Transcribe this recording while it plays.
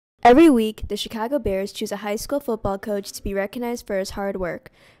Every week, the Chicago Bears choose a high school football coach to be recognized for his hard work.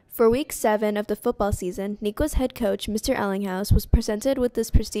 For Week 7 of the football season, Nico's head coach, Mr. Ellinghaus, was presented with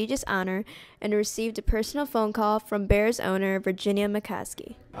this prestigious honor and received a personal phone call from Bears owner Virginia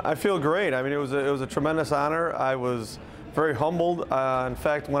McCaskey. I feel great. I mean, it was a tremendous honor. I was very humbled. In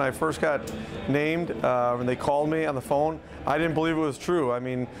fact, when I first got named, when they called me on the phone, I didn't believe it was true. I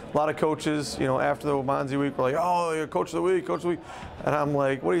mean, a lot of coaches, after the Wamanzi week were like, "Oh, you're coach of the week, coach of the week," and I'm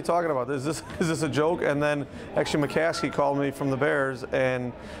like, "What are you talking about? Is this a joke?" And then actually McCaskey called me from the Bears,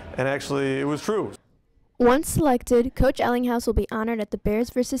 and actually it was true. Once selected, Coach Ellinghaus will be honored at the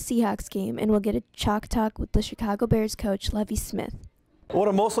Bears vs. Seahawks game and will get a chalk talk with the Chicago Bears coach, Lovie Smith. What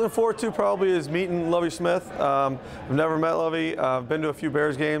I'm most looking forward to probably is meeting Lovie Smith. I've never met Lovie. I've been to a few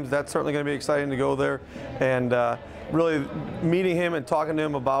Bears games. That's certainly going to be exciting to go there. And really meeting him and talking to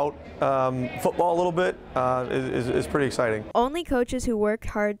him about football a little bit is pretty exciting. Only coaches who work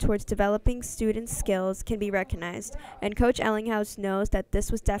hard towards developing students' skills can be recognized, and Coach Ellinghaus knows that this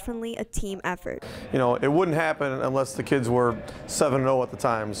was definitely a team effort. It wouldn't happen unless the kids were 7-0 at the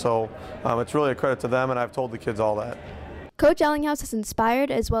time. So it's really a credit to them, and I've told the kids all that. Coach Ellinghaus has inspired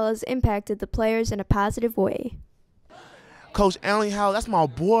as well as impacted the players in a positive way. Coach Ellinghaus, that's my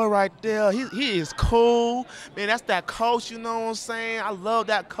boy right there. He is cool. Man, that's that coach, you know what I'm saying? I love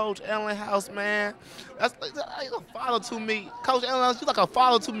that Coach Ellinghaus, man. That's like a father to me. Coach Ellinghaus, you're like a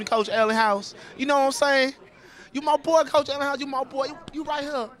father to me, Coach Ellinghaus. You know what I'm saying? You my boy, Coach Ellinghaus. You my boy. You right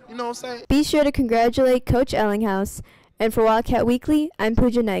here. You know what I'm saying? Be sure to congratulate Coach Ellinghaus. And for Wildcat Weekly, I'm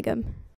Puja Nigam.